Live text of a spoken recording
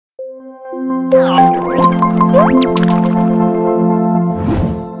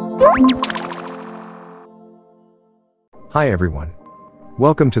Hi everyone.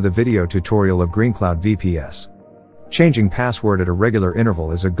 Welcome to the video tutorial of GreenCloud VPS. Changing password at a regular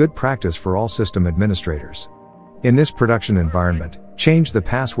interval is a good practice for all system administrators. In this production environment, change the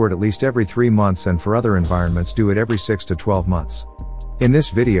password at least every 3 months, and for other environments do it every 6 to 12 months. In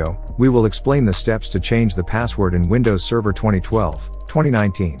this video, we will explain the steps to change the password in Windows Server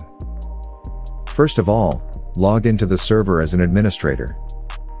 2012-2019. First of all, log into the server as an administrator.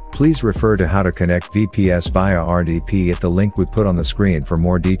 Please refer to how to connect VPS via RDP at the link we put on the screen for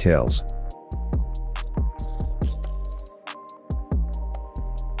more details.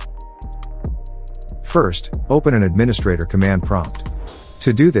 First, open an administrator command prompt.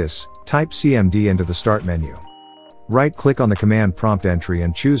 To do this, type CMD into the Start menu. Right-click on the command prompt entry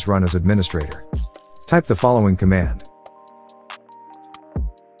and choose Run as Administrator. Type the following command.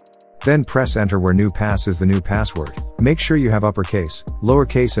 Then press Enter where new pass is the new password. Make sure you have uppercase,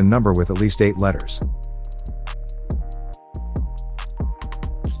 lowercase and number with at least 8 letters.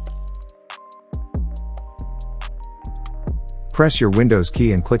 Press your Windows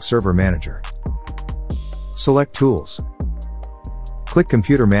key and click Server Manager. Select Tools. Click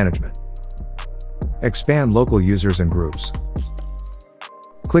Computer Management. Expand Local Users and Groups.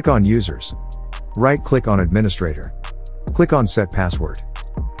 Click on Users. Right-click on Administrator. Click on Set Password.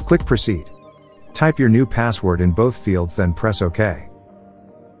 Click Proceed. Type your new password in both fields, then press OK.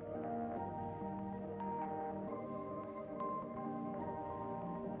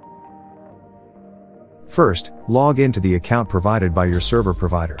 First, log into the account provided by your server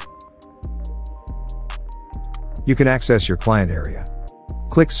provider. You can access your client area.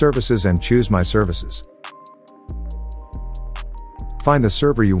 Click Services and choose My Services. Find the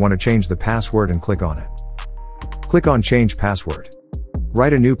server you want to change the password and click on it. Click on Change Password.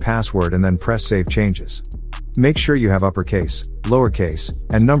 Write a new password and then press Save Changes. Make sure you have uppercase, lowercase,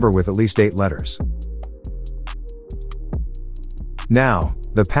 and number with at least 8 letters. Now,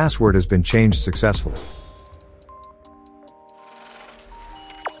 the password has been changed successfully.